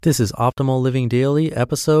This is Optimal Living Daily,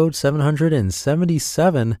 episode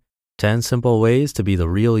 777, 10 Simple Ways to Be the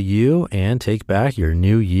Real You and Take Back Your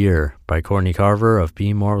New Year by Courtney Carver of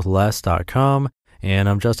BeMoreWithLess.com. And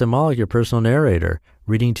I'm Justin Malik, your personal narrator,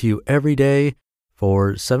 reading to you every day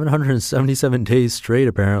for 777 days straight,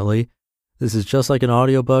 apparently. This is just like an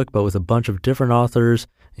audiobook, but with a bunch of different authors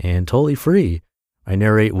and totally free. I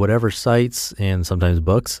narrate whatever sites and sometimes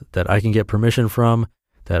books that I can get permission from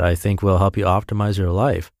that I think will help you optimize your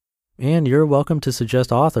life. And you're welcome to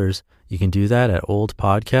suggest authors. You can do that at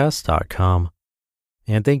oldpodcast.com.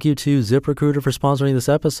 And thank you to ZipRecruiter for sponsoring this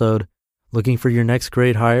episode. Looking for your next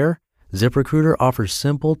great hire? ZipRecruiter offers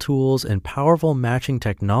simple tools and powerful matching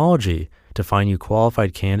technology to find you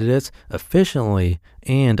qualified candidates efficiently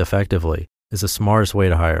and effectively. It's the smartest way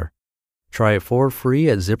to hire. Try it for free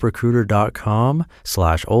at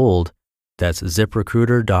ZipRecruiter.com/old. That's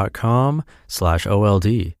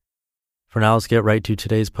ZipRecruiter.com/OLD. For now, let's get right to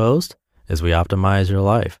today's post as we optimize your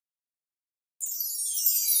life.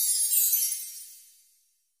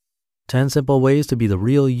 10 Simple Ways to Be the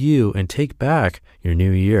Real You and Take Back Your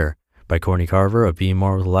New Year by Courtney Carver of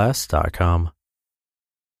BeMoreWithLess.com.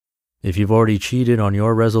 If you've already cheated on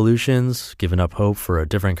your resolutions, given up hope for a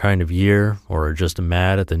different kind of year, or are just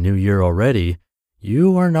mad at the new year already,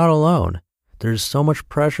 you are not alone. There's so much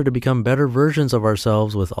pressure to become better versions of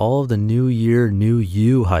ourselves with all of the new year, new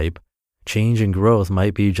you hype. Change and growth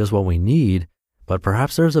might be just what we need, but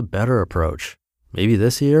perhaps there's a better approach. Maybe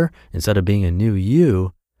this year, instead of being a new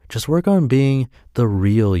you, just work on being the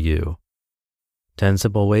real you. 10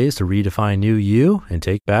 simple ways to redefine new you and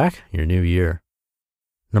take back your new year.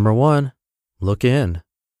 Number 1, look in.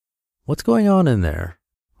 What's going on in there?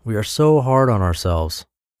 We are so hard on ourselves.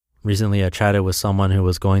 Recently, I chatted with someone who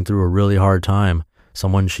was going through a really hard time.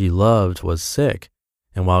 Someone she loved was sick.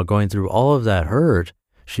 And while going through all of that hurt,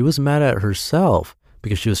 she was mad at herself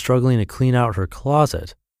because she was struggling to clean out her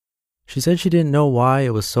closet. She said she didn't know why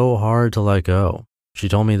it was so hard to let go. She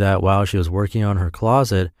told me that while she was working on her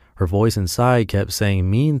closet, her voice inside kept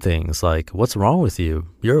saying mean things like, "What's wrong with you?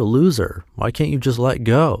 You're a loser. Why can't you just let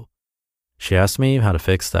go?" She asked me how to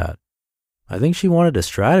fix that. I think she wanted a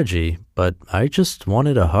strategy, but I just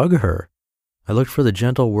wanted to hug her. I looked for the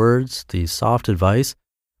gentle words, the soft advice,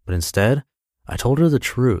 but instead, I told her the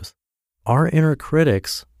truth. Our inner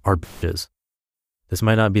critics are bitches. This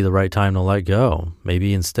might not be the right time to let go.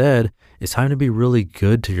 Maybe instead, it's time to be really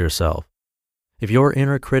good to yourself. If your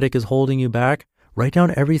inner critic is holding you back, write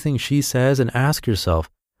down everything she says and ask yourself,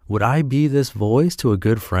 would I be this voice to a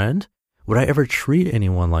good friend? Would I ever treat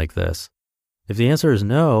anyone like this? If the answer is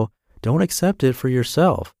no, don't accept it for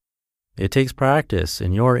yourself. It takes practice,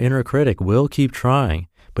 and your inner critic will keep trying.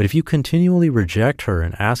 But if you continually reject her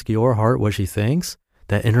and ask your heart what she thinks,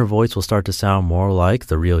 that inner voice will start to sound more like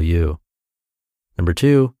the real you. Number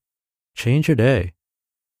 2, change your day.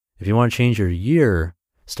 If you want to change your year,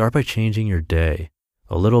 start by changing your day.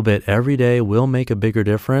 A little bit every day will make a bigger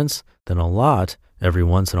difference than a lot every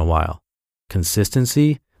once in a while.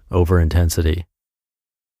 Consistency over intensity.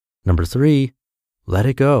 Number 3, let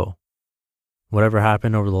it go. Whatever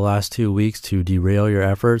happened over the last 2 weeks to derail your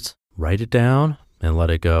efforts, write it down and let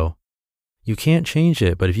it go. You can't change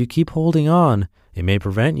it, but if you keep holding on, it may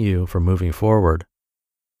prevent you from moving forward.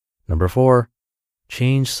 Number 4,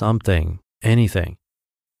 change something, anything.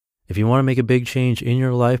 If you want to make a big change in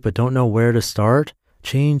your life but don't know where to start,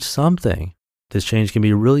 change something. This change can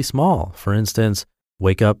be really small. For instance,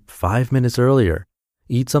 wake up 5 minutes earlier,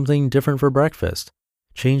 eat something different for breakfast,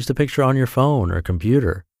 change the picture on your phone or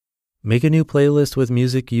computer. Make a new playlist with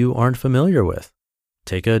music you aren't familiar with.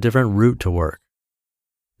 Take a different route to work.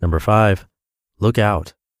 Number 5, look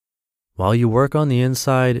out. While you work on the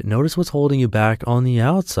inside, notice what's holding you back on the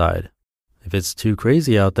outside. If it's too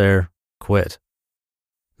crazy out there, quit.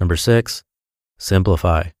 Number 6,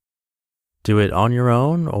 simplify. Do it on your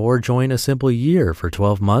own or join a simple year for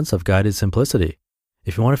 12 months of guided simplicity.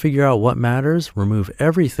 If you want to figure out what matters, remove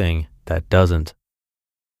everything that doesn't.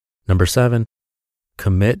 Number 7,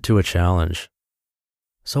 commit to a challenge.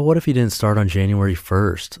 So what if you didn't start on January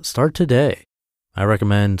 1st? Start today. I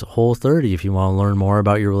recommend Whole30 if you want to learn more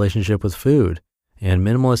about your relationship with food, and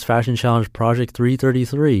Minimalist Fashion Challenge Project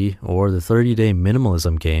 333 or the 30-Day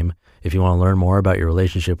Minimalism Game if you want to learn more about your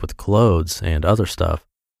relationship with clothes and other stuff.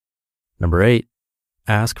 Number 8,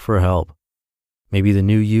 ask for help. Maybe the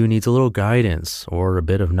new you needs a little guidance or a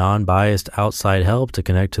bit of non-biased outside help to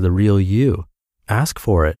connect to the real you. Ask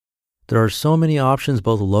for it. There are so many options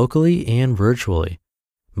both locally and virtually.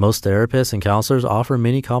 Most therapists and counselors offer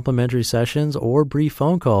mini complimentary sessions or brief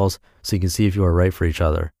phone calls so you can see if you are right for each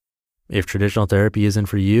other. If traditional therapy isn't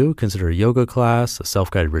for you, consider a yoga class, a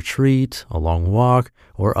self-guided retreat, a long walk,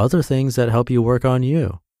 or other things that help you work on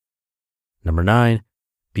you. Number 9,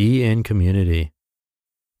 be in community.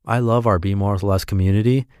 I love our Be More with Less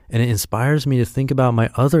community, and it inspires me to think about my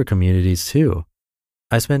other communities too.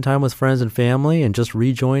 I spend time with friends and family and just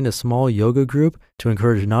rejoined a small yoga group to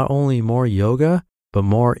encourage not only more yoga, but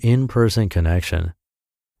more in-person connection.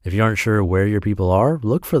 If you aren't sure where your people are,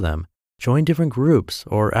 look for them. Join different groups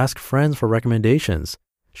or ask friends for recommendations.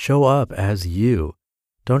 Show up as you.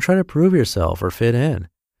 Don't try to prove yourself or fit in.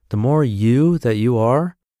 The more you that you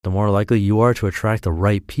are, the more likely you are to attract the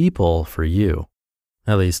right people for you.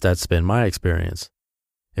 At least that's been my experience.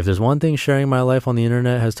 If there's one thing sharing my life on the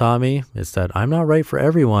internet has taught me, it's that I'm not right for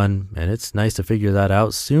everyone, and it's nice to figure that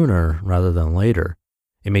out sooner rather than later.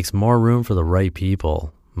 It makes more room for the right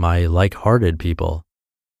people, my like-hearted people.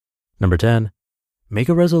 Number 10, make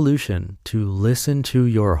a resolution to listen to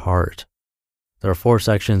your heart. There are 4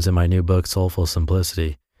 sections in my new book, Soulful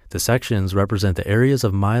Simplicity. The sections represent the areas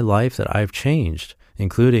of my life that I've changed,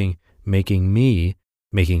 including making me,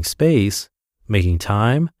 making space, making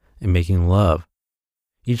time, and making love.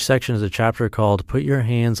 Each section is a chapter called Put Your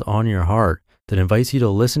Hands on Your Heart that invites you to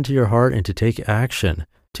listen to your heart and to take action,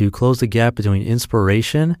 to close the gap between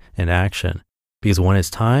inspiration and action. Because when it's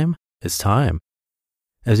time, it's time.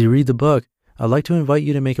 As you read the book, I'd like to invite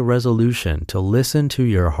you to make a resolution to listen to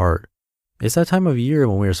your heart. It's that time of year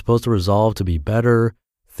when we are supposed to resolve to be better,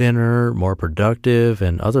 thinner, more productive,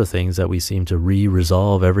 and other things that we seem to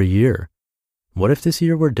resolve every year. What if this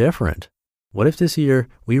year were different? What if this year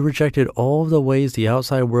we rejected all of the ways the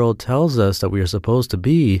outside world tells us that we are supposed to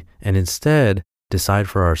be and instead decide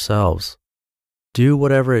for ourselves? Do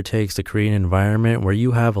whatever it takes to create an environment where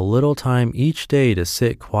you have a little time each day to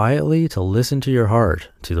sit quietly, to listen to your heart,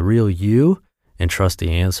 to the real you, and trust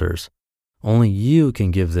the answers. Only you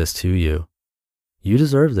can give this to you. You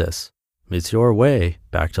deserve this. It's your way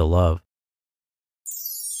back to love.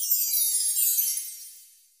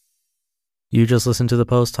 You just listened to the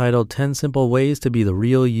post titled 10 Simple Ways to Be the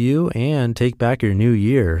Real You and Take Back Your New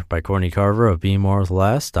Year by Courtney Carver of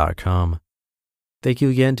BeMoreWithLess.com. Thank you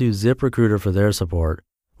again to ZipRecruiter for their support.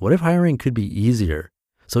 What if hiring could be easier?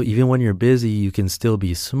 So even when you're busy, you can still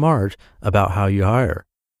be smart about how you hire.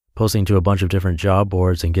 Posting to a bunch of different job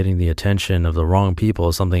boards and getting the attention of the wrong people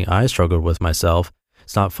is something I struggled with myself.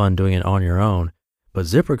 It's not fun doing it on your own, but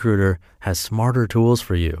ZipRecruiter has smarter tools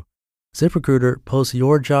for you. ZipRecruiter posts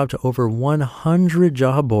your job to over 100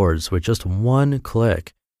 job boards with just one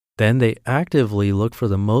click. Then they actively look for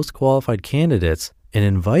the most qualified candidates and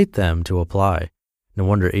invite them to apply. No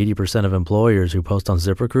wonder 80% of employers who post on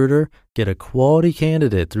ZipRecruiter get a quality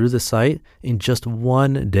candidate through the site in just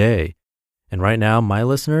one day. And right now, my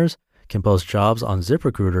listeners can post jobs on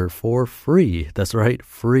ZipRecruiter for free. That's right,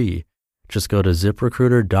 free. Just go to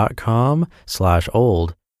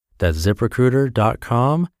ZipRecruiter.com/old. That's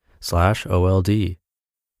ZipRecruiter.com/OLD.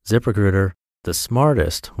 ZipRecruiter, the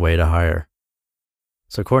smartest way to hire.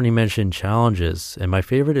 So Courtney mentioned challenges, and my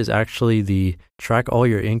favorite is actually the track all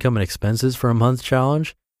your income and expenses for a month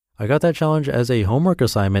challenge. I got that challenge as a homework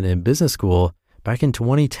assignment in business school back in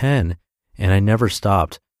 2010, and I never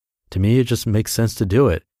stopped. To me, it just makes sense to do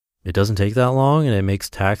it. It doesn't take that long, and it makes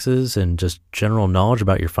taxes and just general knowledge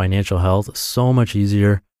about your financial health so much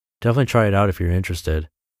easier. Definitely try it out if you're interested.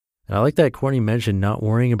 And I like that Courtney mentioned not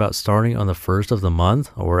worrying about starting on the first of the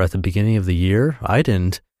month or at the beginning of the year. I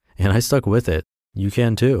didn't, and I stuck with it. You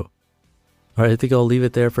can too. All right, I think I'll leave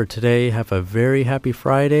it there for today. Have a very happy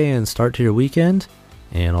Friday and start to your weekend.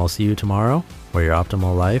 And I'll see you tomorrow where your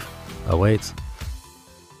optimal life awaits.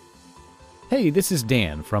 Hey, this is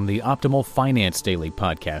Dan from the Optimal Finance Daily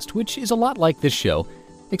podcast, which is a lot like this show,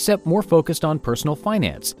 except more focused on personal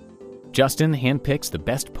finance. Justin handpicks the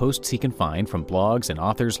best posts he can find from blogs and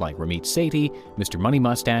authors like Ramit Sethi, Mr. Money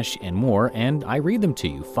Mustache, and more, and I read them to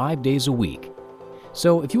you 5 days a week.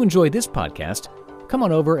 So if you enjoy this podcast, come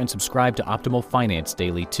on over and subscribe to Optimal Finance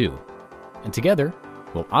Daily too. And together,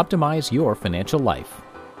 we'll optimize your financial life.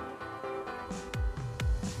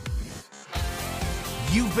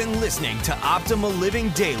 You've been listening to Optimal Living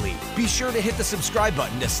Daily. Be sure to hit the subscribe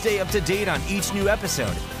button to stay up to date on each new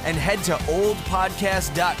episode and head to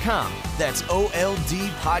oldpodcast.com. That's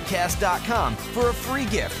OLDpodcast.com for a free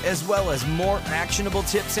gift as well as more actionable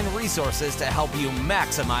tips and resources to help you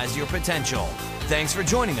maximize your potential. Thanks for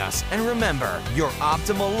joining us, and remember, your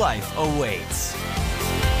optimal life awaits.